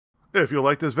If you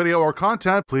like this video or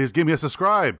content, please give me a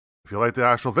subscribe. If you like the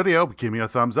actual video, give me a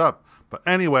thumbs up. But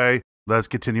anyway, let's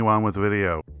continue on with the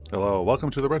video. Hello, welcome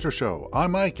to the Retro Show.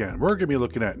 I'm Mike, and we're going to be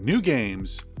looking at new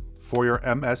games for your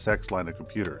MSX line of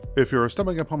computer. If you're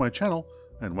stumbling upon my channel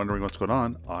and wondering what's going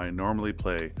on, I normally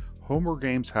play homebrew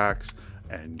games, hacks,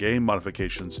 and game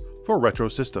modifications for retro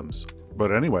systems.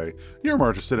 But anyway, you're more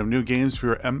interested in new games for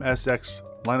your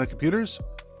MSX line of computers?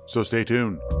 So stay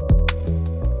tuned.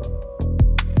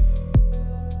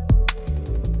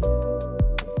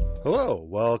 Hello,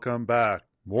 welcome back.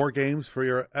 More games for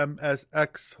your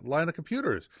MSX line of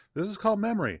computers. This is called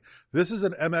Memory. This is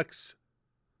an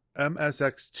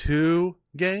MSX2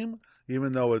 game,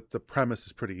 even though the premise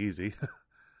is pretty easy.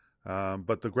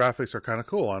 But the graphics are kind of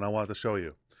cool, and I wanted to show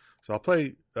you. So I'll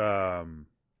play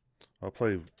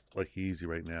like easy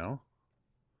right now.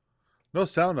 No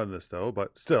sound on this though,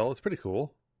 but still, it's pretty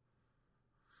cool.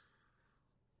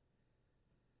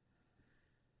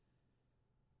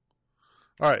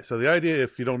 All right, so the idea,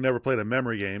 if you don't never played a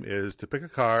memory game, is to pick a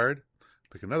card,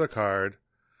 pick another card,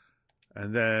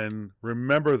 and then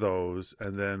remember those,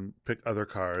 and then pick other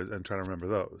cards and try to remember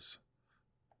those.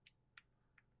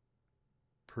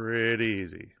 Pretty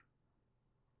easy.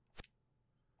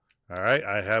 All right,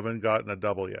 I haven't gotten a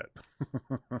double yet.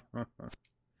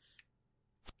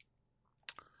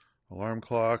 Alarm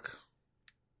clock.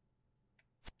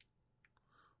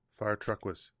 Fire truck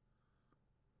was...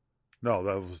 No,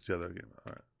 that was the other game.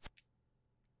 All right.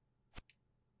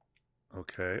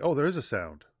 Okay. Oh, there is a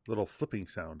sound. Little flipping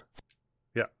sound.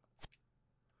 Yeah.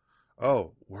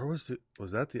 Oh, where was it?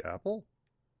 Was that the apple?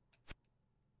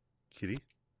 Kitty?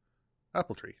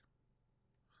 Apple tree.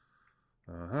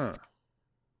 Uh-huh.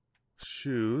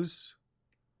 Shoes.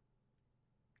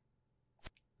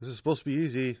 This is supposed to be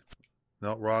easy.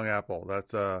 No, wrong apple.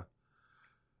 That's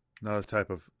another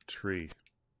type of tree.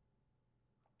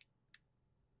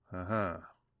 Uh-huh.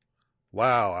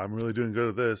 Wow, I'm really doing good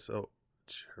at this. Oh,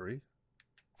 cherry.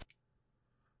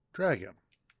 Dragon.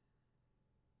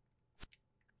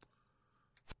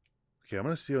 Okay, I'm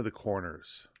going to see on the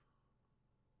corners.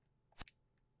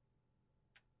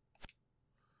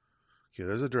 Okay,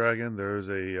 there's a dragon. There's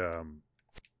a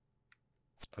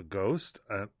ghost.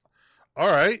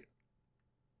 All right.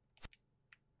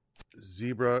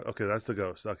 Zebra. Okay, that's the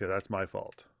ghost. Okay, that's my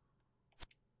fault.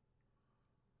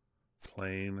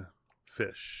 Plain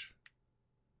fish.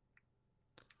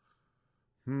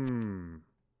 Balloon.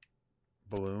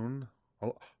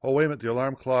 Oh, wait a minute. The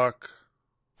alarm clock.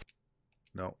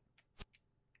 No.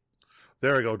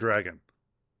 There we go. Dragon.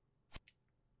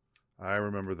 I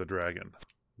remember the dragon.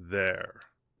 There.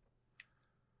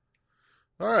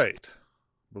 All right.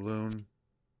 Balloon.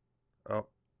 Oh.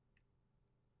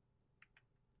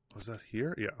 Was that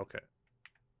here? Yeah, okay.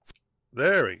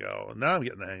 There we go. Now I'm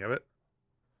getting the hang of it.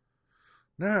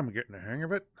 Now I'm getting the hang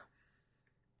of it.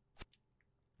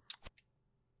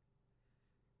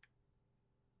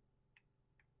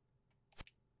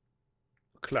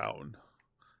 Clown.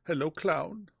 Hello,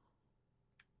 clown.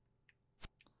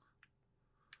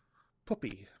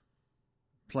 Puppy.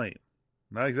 Plane.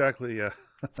 Not exactly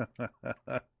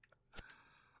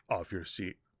off your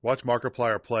seat. Watch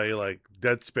Markiplier play like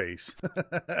Dead Space.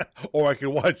 Or I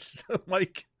can watch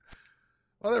Mike.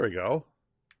 Oh, there we go.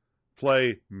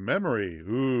 Play Memory.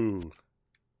 Ooh.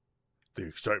 The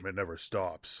excitement never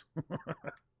stops.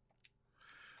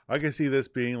 I can see this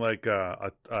being like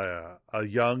a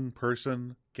young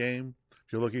person game.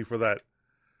 If you're looking for that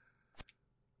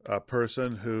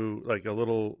person who, like a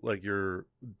little, like your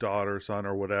daughter, son,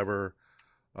 or whatever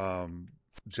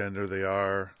gender they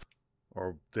are,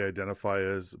 or they identify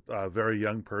as a very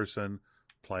young person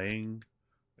playing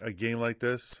a game like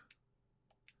this.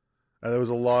 And there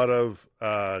was a lot of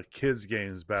kids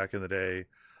games back in the day.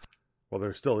 Well,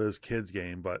 there still is kids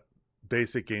game, but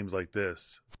basic games like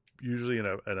this, usually in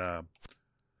a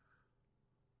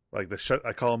like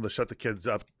I call them the shut the kids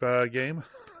up game.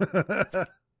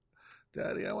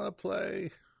 Daddy, I want to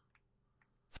play.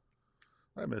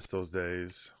 I miss those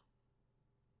days.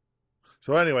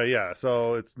 So anyway, yeah,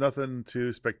 so it's nothing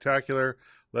too spectacular.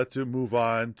 Let's move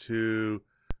on to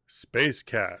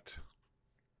Spacecat.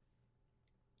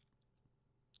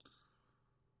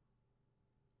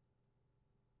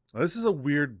 Now, this is a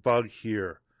weird bug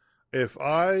here. If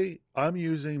I'm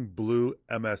using blue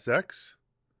MSX,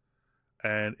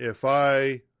 and if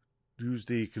I use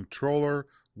the controller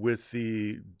with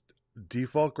the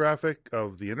default graphic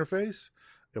of the interface,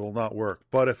 it will not work.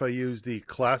 But if I use the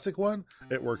classic one,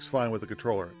 it works fine with the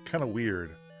controller. Kind of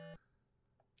weird.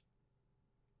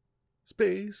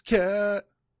 Spacecat.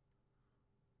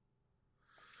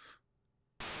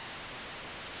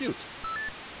 Cute.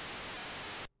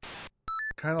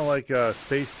 kind of like a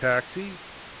Space Taxi,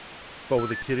 but with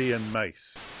a kitty and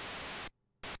mice.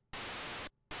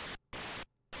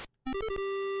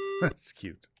 That's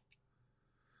cute.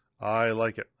 I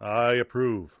like it. I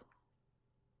approve.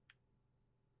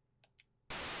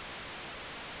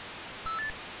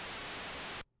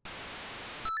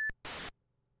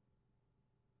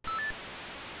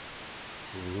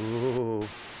 Ooh.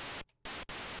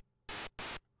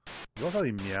 I love how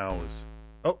he meows.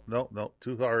 Oh, no, no,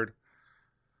 too hard.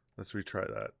 Let's retry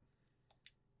that.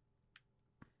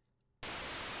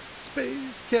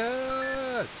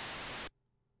 Spacecat!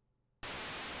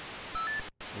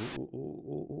 Ooh, ooh,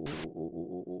 ooh, ooh,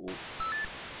 ooh, ooh.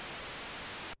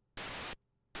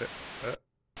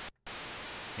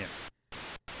 Yeah.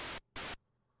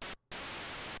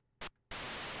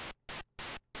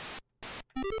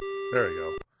 There we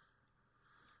go.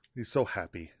 He's so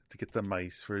happy to get the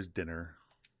mice for his dinner.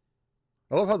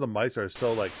 I love how the mice are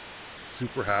so, like,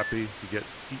 super happy to get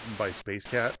eaten by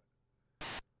Spacecat.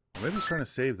 Maybe he's trying to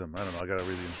save them. I don't know. I gotta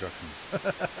read the instructions.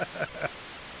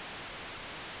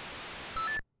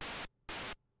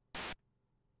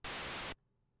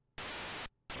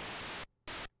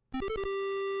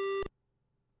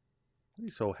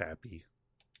 He's so happy.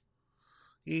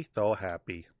 He's so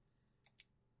happy.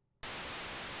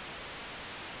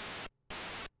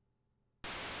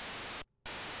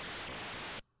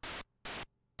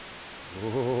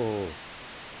 Oh.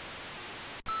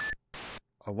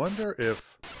 I wonder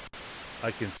if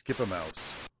I can skip a mouse.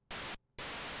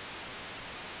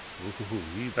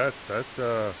 Ooh, that's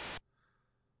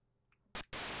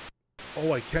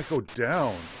Oh, I can't go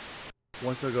down.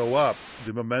 Once I go up,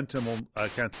 the momentum will, I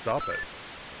can't stop it.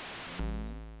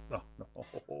 Oh,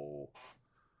 no.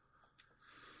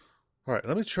 Alright,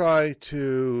 let me try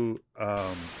to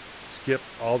skip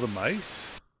all the mice.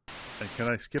 And can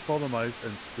I skip all the mice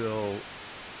and still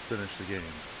finish the game?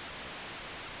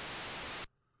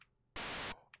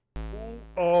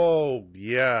 Oh,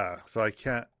 yeah. So I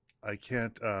can't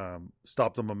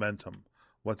stop the momentum.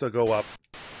 Once I go up,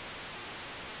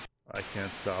 I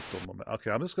can't stop the momentum.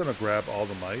 Okay, I'm just going to grab all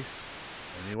the mice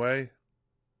anyway.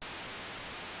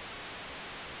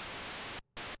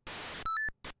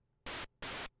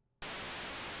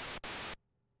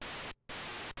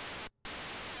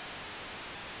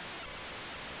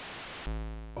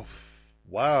 Oh,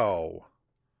 wow.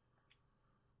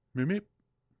 Meep, meep.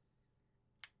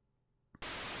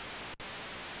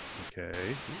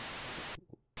 Okay.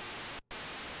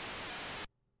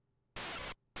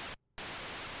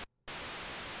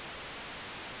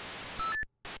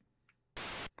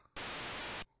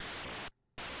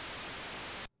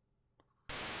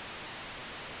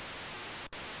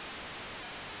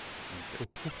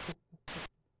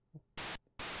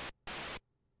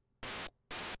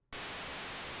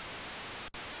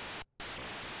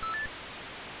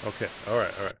 Okay,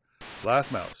 alright.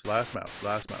 Last mouse.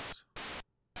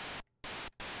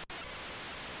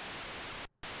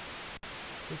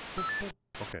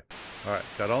 Okay, alright,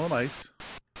 got all the mice.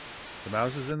 The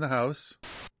mouse is in the house.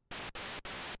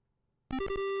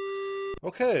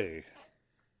 Okay.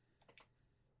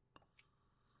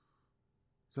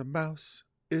 The mouse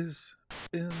is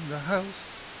in the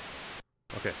house.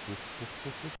 Okay.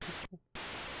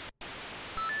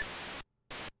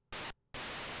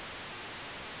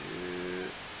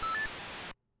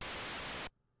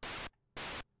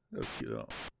 Oh, cute. Oh,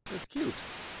 that's cute.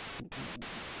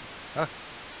 Ah.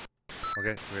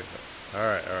 Okay, wait.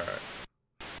 Alright.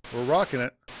 We're rocking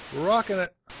it.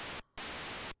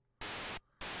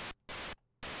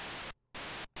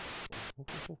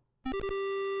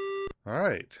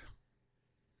 Alright.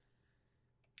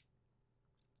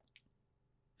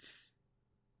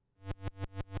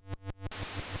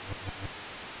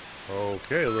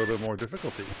 Okay, a little bit more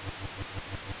difficulty.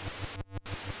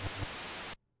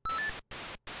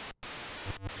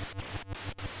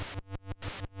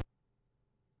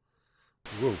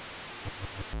 Whoa.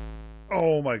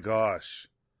 Oh my gosh.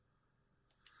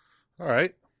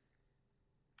 Alright.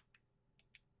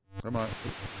 Come on.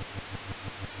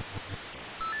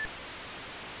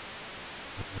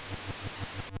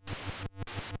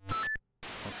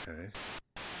 Okay.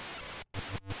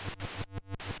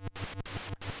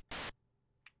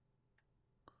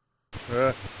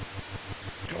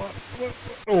 Come on.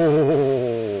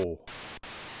 Oh.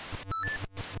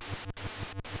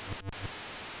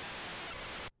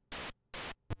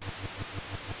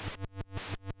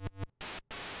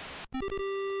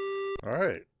 All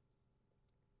right.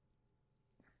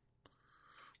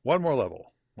 One more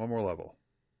level.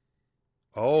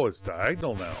 Oh, it's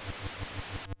diagonal now.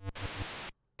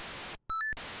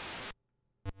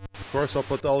 Of course, I'll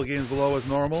put all the games below as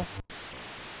normal.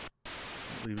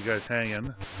 leave you guys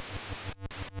hanging.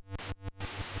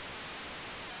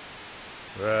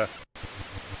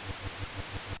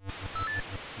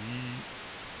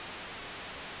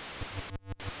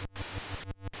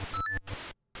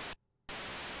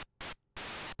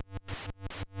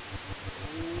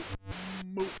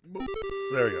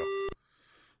 There we go.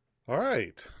 All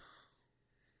right.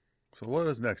 So what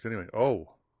is next anyway? Oh.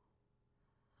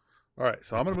 All right.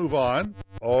 So I'm going to move on.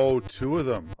 Oh, two of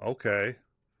them. Okay.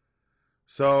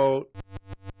 So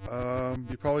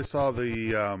you probably saw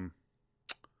the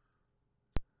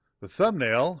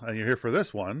thumbnail, and you're here for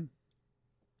this one.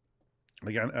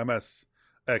 Again,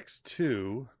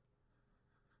 MSX2.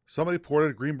 Somebody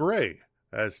ported Green Beret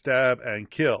as Stab and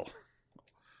Kill.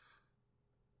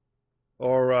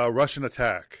 Or Russian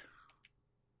Attack.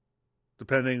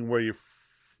 Depending where you,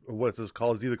 what it's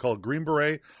called, is either called Green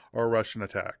Beret or Russian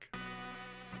Attack.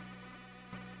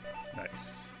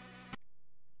 Nice.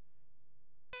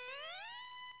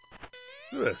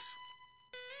 Look at this.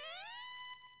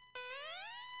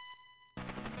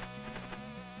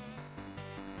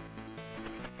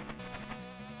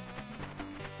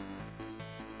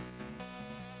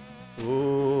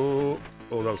 Oh,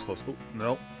 oh, that was close. Oh,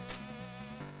 no.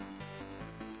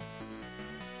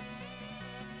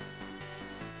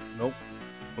 Nope.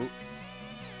 Oh.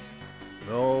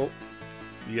 No.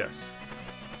 Yes.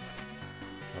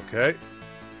 Okay.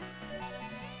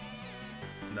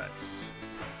 Nice.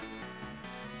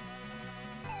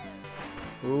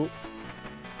 Ooh.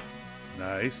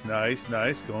 Nice, nice,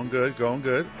 nice. Going good, going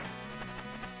good.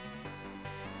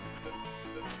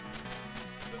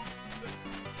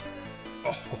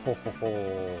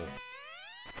 Oh.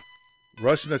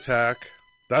 Russian Attack.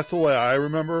 That's the way I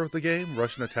remember the game,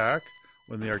 Russian Attack,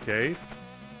 in the arcade.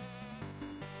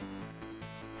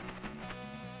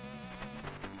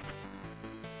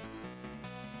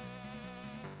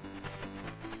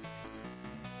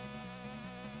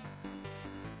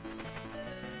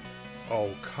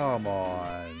 Oh, come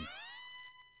on.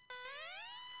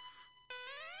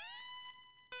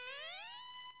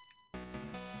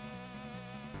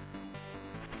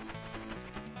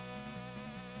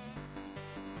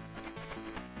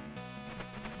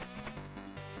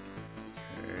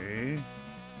 Okay.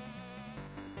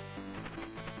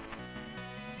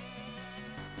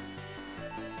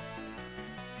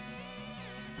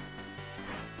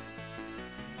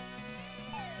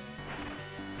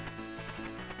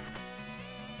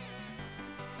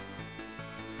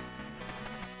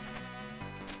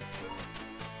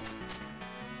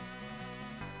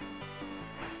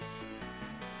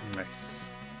 Nice.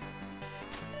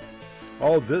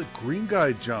 Oh, the green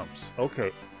guy jumps.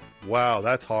 Okay. Wow,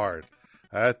 that's hard.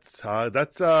 That's hard.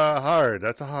 That's hard.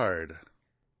 That's a hard.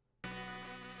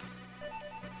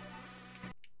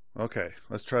 Okay,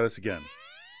 let's try this again.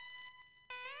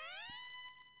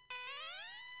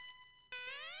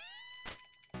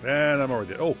 And I'm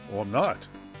already dead. Oh, oh, I'm not.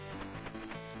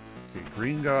 Okay,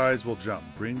 green guys will jump.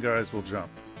 Green guys will jump.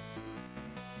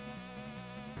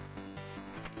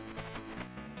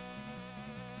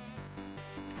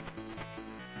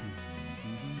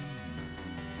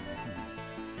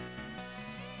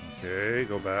 Okay,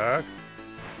 go back.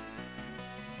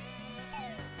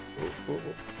 Oh, oh,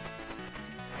 oh.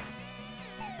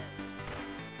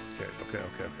 Okay, okay,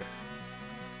 okay, okay.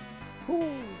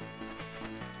 Woo.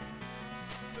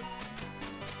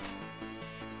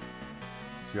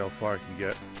 See how far I can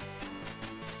get.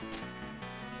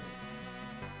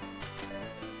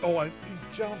 Oh, he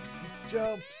jumps, he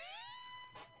jumps.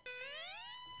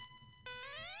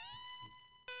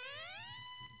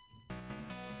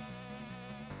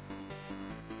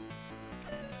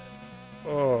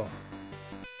 Oh.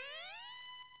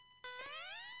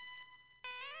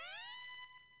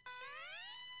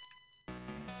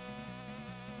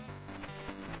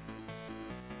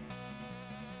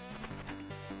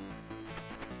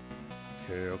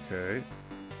 Okay, okay.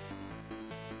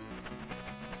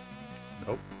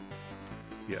 Nope.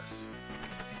 Yes.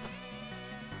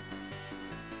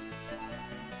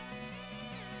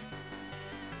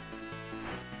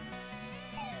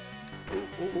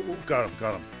 Oh, got him,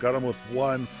 got him. Got him with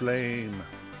one flame.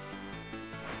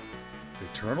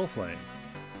 Eternal flame.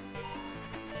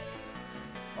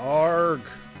 Arg.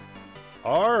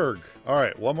 Arg. All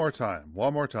right, one more time.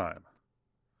 One more time.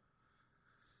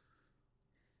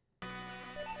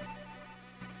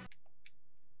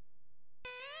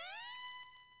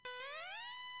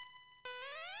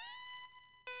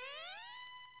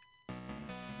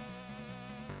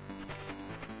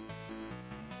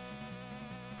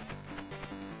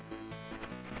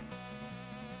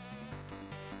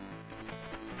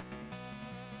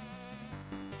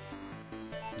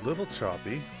 Little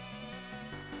choppy.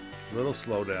 Little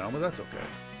slow down, but that's okay.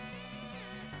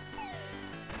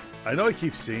 I know I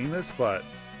keep seeing this, but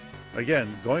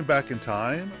again, going back in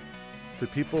time to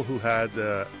people who had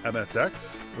the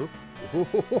MSX.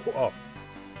 Oh.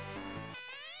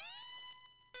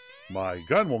 My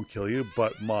gun won't kill you,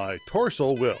 but my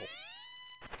torso will.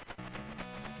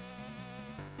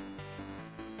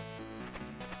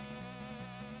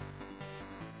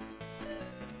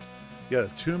 Yeah,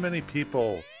 too many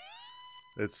people.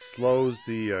 It slows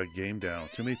the game down.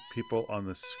 Too many people on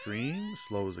the screen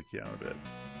slows it down a bit.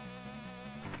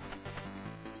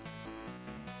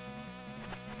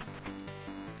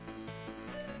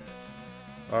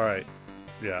 Alright.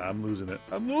 Yeah, I'm losing it.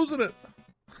 I'm losing it!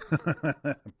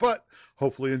 But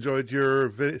hopefully you enjoyed your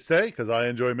stay, because I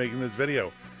enjoy making this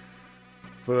video.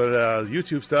 For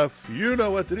YouTube stuff, you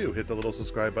know what to do. Hit the little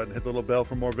subscribe button, hit the little bell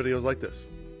for more videos like this.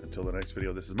 Until the next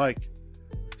video, this is Mike,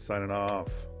 signing off.